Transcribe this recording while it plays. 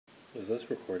Is this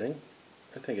recording?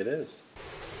 I think it is.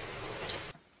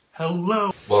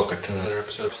 Hello! Welcome to another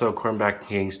episode of Cornerback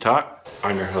Kings Talk.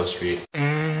 I'm your host, Reed.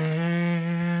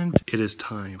 And it is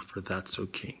time for That's So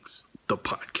Kings, the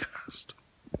podcast.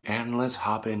 And let's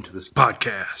hop into this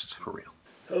podcast for real.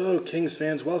 Hello, Kings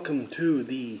fans. Welcome to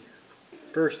the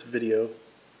first video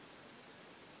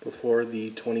before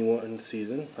the 21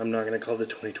 season. I'm not going to call it the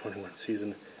 2021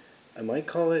 season. I might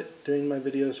call it during my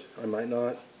videos. I might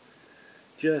not.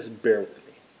 Just bear with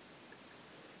me.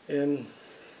 And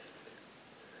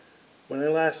when I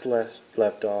last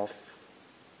left off,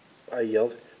 I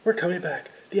yelled, "We're coming back!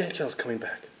 The NHL's coming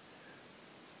back!"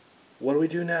 What do we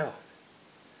do now?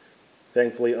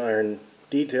 Thankfully, Iron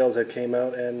Details have came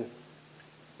out, and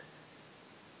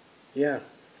yeah,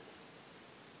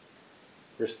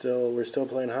 we're still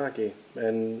playing hockey,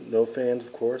 and no fans,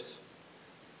 of course.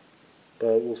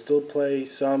 But we'll still play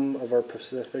some of our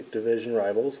Pacific Division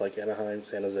rivals like Anaheim,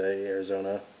 San Jose,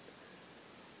 Arizona,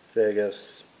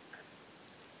 Vegas,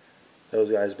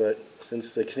 those guys. But since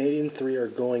the Canadian three are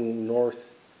going north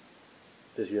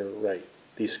this year, right,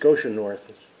 the Scotia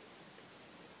North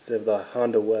instead of the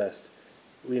Honda West,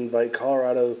 we invite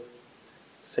Colorado,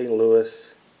 St.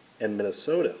 Louis, and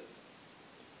Minnesota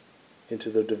into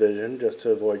the division just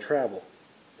to avoid travel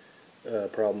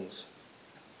problems.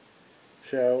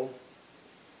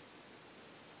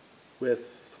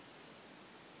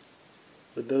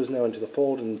 With those now into the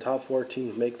fold and the top 4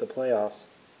 teams make the playoffs,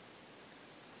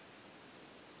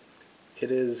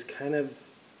 it is kind of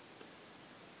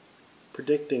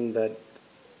predicting that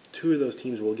 2 of those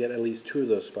teams will get at least 2 of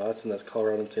those spots, and that's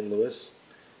Colorado and St. Louis.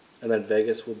 And then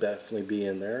Vegas will definitely be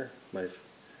in there. My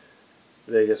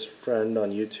Vegas friend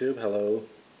on YouTube, hello.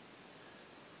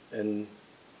 And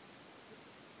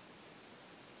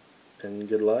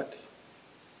good luck.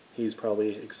 He's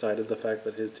probably excited the fact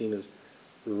that his team is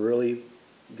really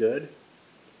good.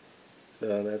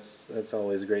 So that's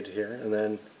always great to hear. And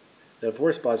then the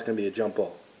 4th spot is going to be a jump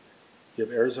ball. You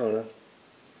have Arizona,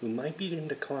 who might be in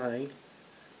decline.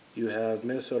 You have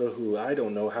Minnesota, who I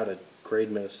don't know how to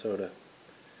grade Minnesota.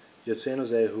 You have San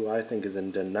Jose, who I think is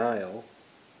in denial.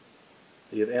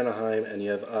 You have Anaheim, and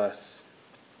you have us.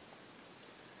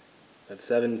 That's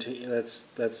 17.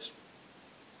 That's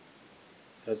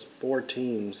 4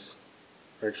 teams,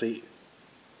 or actually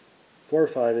 4 or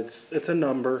 5. It's a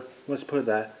number. Let's put it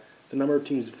that. It's a number of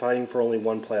teams fighting for only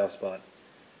 1 playoff spot.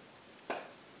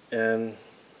 And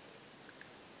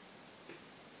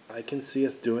I can see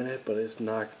us doing it, but it's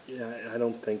not. I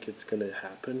don't think it's going to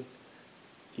happen.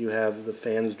 You have the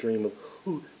fans' dream of,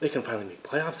 ooh, they can finally make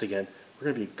playoffs again.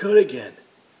 We're going to be good again.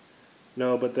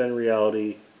 No, but then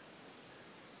reality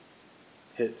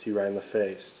hits you right in the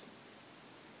face.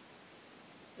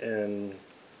 And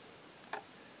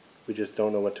we just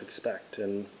don't know what to expect.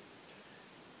 And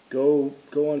go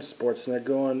on Sportsnet,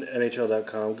 go on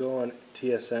NHL.com, go on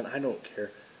TSN. I don't care.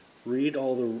 Read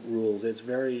all the rules. It's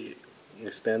very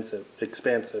expansive,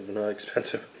 not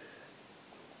expensive.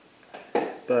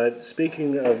 But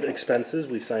speaking of expenses,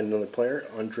 we signed another player,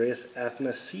 Andreas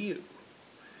Athanasiou.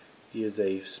 He is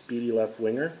a speedy left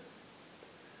winger,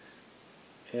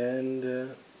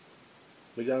 and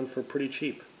we got him for pretty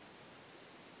cheap.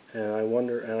 And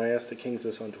I asked the Kings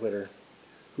this on Twitter,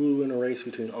 who will win a race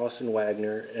between Austin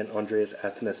Wagner and Andreas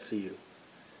Athanasiou?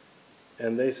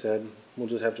 And they said, we'll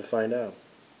just have to find out.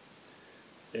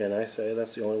 And I say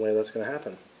that's the only way that's going to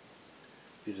happen.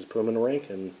 You just put them in a rink,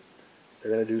 and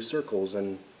they're going to do circles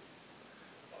and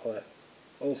all that.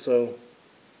 Also,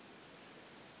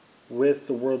 with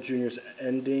the World Juniors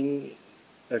ending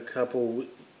a couple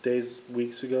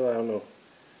weeks ago, I don't know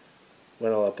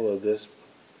when I'll upload this.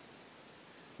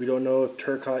 We don't know if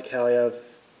Turcotte, Kaliev,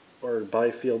 or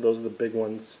Byfield, those are the big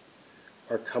ones,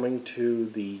 are coming to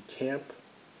the camp.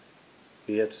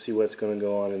 We have to see what's going to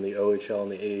go on in the OHL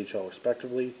and the AHL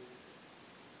respectively.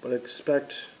 But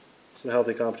expect some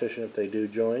healthy competition if they do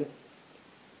join.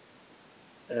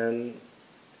 And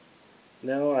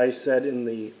now I said in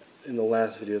the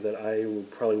last video that I will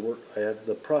probably I have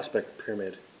the prospect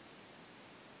pyramid.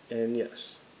 And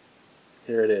yes,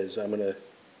 here it is. I'm going to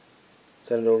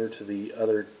send it over to the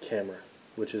other camera,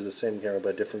 which is the same camera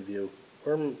but a different view.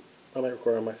 Or I might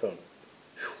record on my phone.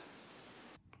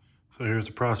 So here's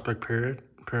the prospect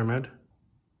pyramid.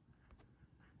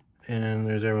 And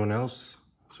there's everyone else.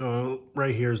 So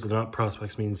right here is the not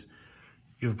prospects, means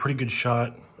you have a pretty good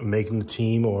shot of making the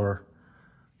team, or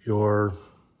you're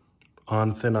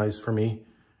on thin ice for me.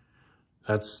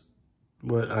 That's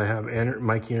what I have.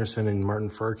 Mike Anderson and Martin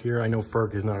Frk here. I know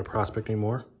Frk is not a prospect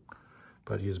anymore,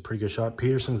 but he's a pretty good shot.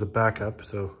 Peterson's the backup,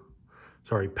 so,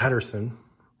 sorry, Pettersson,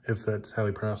 if that's how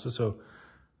he pronounces it. So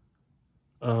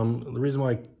The reason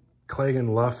why Clegg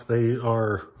and Luff, they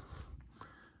are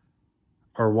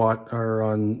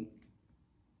on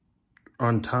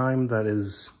time that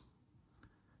is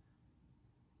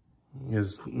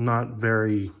not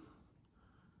very,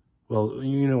 well,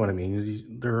 you know what I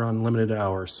mean. They're on limited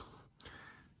hours.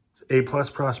 A-plus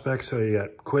prospects, so you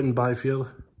got Quinton Byfield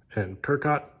and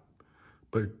Turcotte,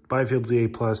 but Byfield's the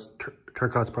A-plus,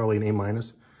 Turcotte's probably an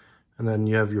A-minus. And then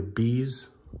you have your Bs.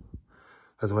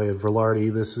 That's why you have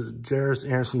Velarde. This is Jairus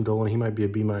Anderson Dolan, he might be a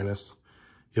B-minus.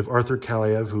 You have Arthur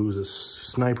Kaliev, who's a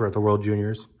sniper at the World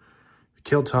Juniors.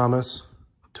 Akil Thomas,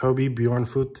 Toby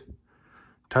Bjornfoot,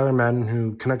 Tyler Madden,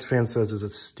 who Canucks fan says is a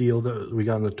steal that we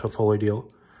got in the Toffoli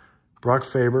deal. Brock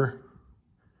Faber,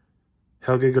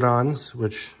 Helge Grans,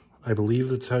 which I believe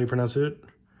that's how you pronounce it.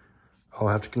 I'll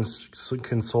have to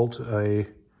consult a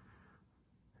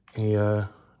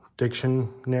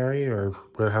dictionary or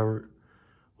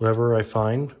whatever I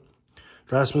find.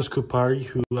 Rasmus Kupari,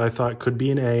 who I thought could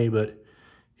be an A, but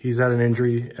he's had an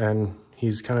injury and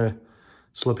he's kind of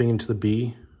slipping into the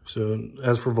B. So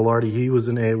as for Velarde, he was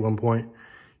an A at one point.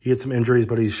 He had some injuries,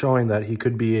 but he's showing that he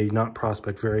could be a not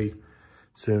prospect very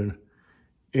soon.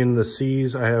 In the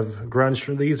C's, I have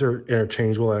Grundstrom. These are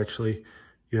interchangeable, actually.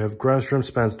 You have Grundstrom,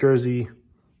 Spence Jersey,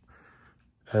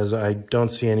 as I don't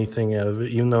see anything out of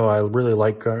it, even though I really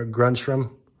like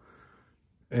Grundstrom.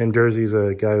 And Jersey's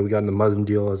a guy we got in the Muzzin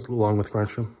deal along with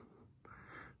Grundstrom.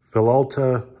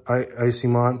 Villalta,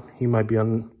 Isimont, he might be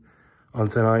on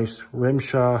thin ice.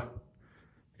 Rimshaw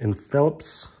and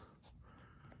Phillips,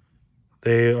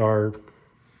 they are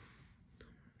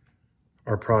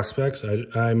prospects. I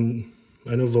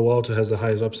know Villalta has the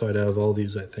highest upside out of all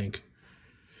these, I think.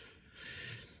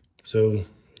 So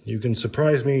you can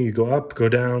surprise me. You go up, go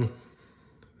down.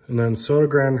 And then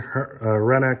Sodergren,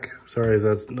 Renek, sorry,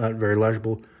 that's not very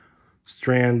legible.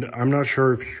 Strand, I'm not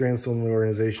sure if Strand's still in the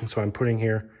organization, so I'm putting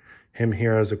him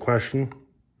here as a question.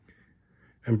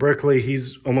 And Brickley,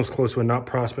 he's almost close to a not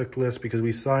prospect list because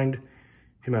we signed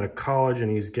him out of college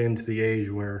and he's getting to the age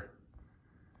where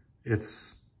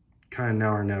it's kind of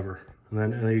now or never. And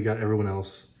then you got everyone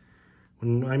else.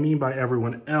 When I mean by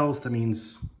everyone else, that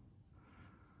means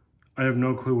I have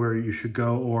no clue where you should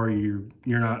go or you're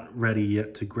not ready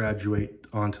yet to graduate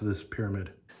onto this pyramid.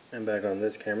 I'm back on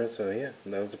this camera, so yeah,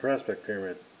 that was the prospect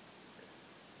pyramid.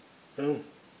 Oh,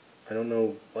 I don't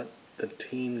know what the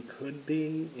team could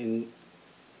be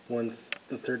once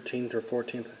the 13th or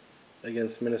 14th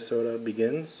against Minnesota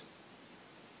begins.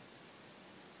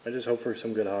 I just hope for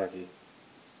some good hockey.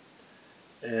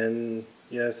 And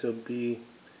yes, it'll be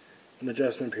an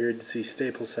adjustment period to see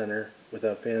Staples Center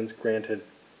without fans. Granted,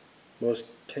 most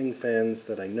King fans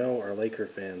that I know are Laker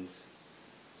fans,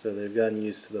 so they've gotten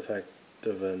used to the fact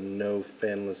of a no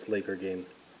fanless Laker game.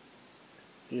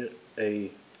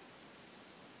 A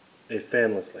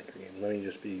fanless Laker game. Let me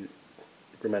just be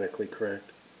grammatically correct.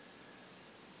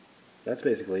 That's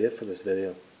basically it for this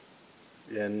video.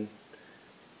 And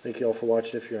thank you all for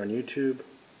watching. If you're on YouTube,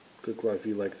 click like if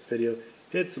you like this video.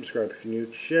 Hit subscribe if you're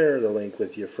new. Share the link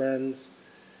with your friends.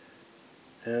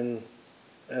 And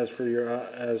as for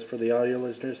the audio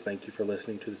listeners, thank you for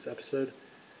listening to this episode.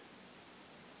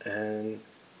 And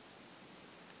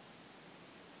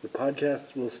the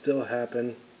podcast will still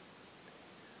happen,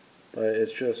 but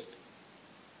it's just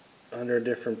under a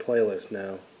different playlist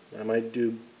now. I might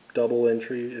do double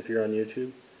entry if you're on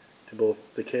YouTube to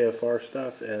both the KFR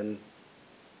stuff and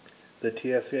the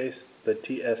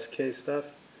TSK stuff.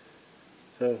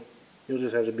 So you'll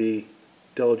just have to be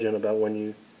diligent about when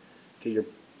you get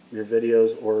your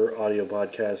videos or audio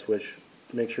podcasts, which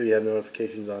make sure you have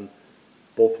notifications on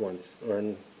both ones.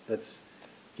 And that's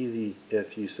easy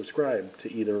if you subscribe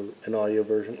to either an audio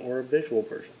version or a visual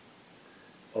version.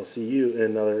 I'll see you in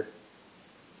another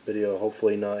video,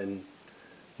 hopefully not in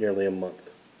nearly a month.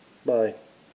 Bye.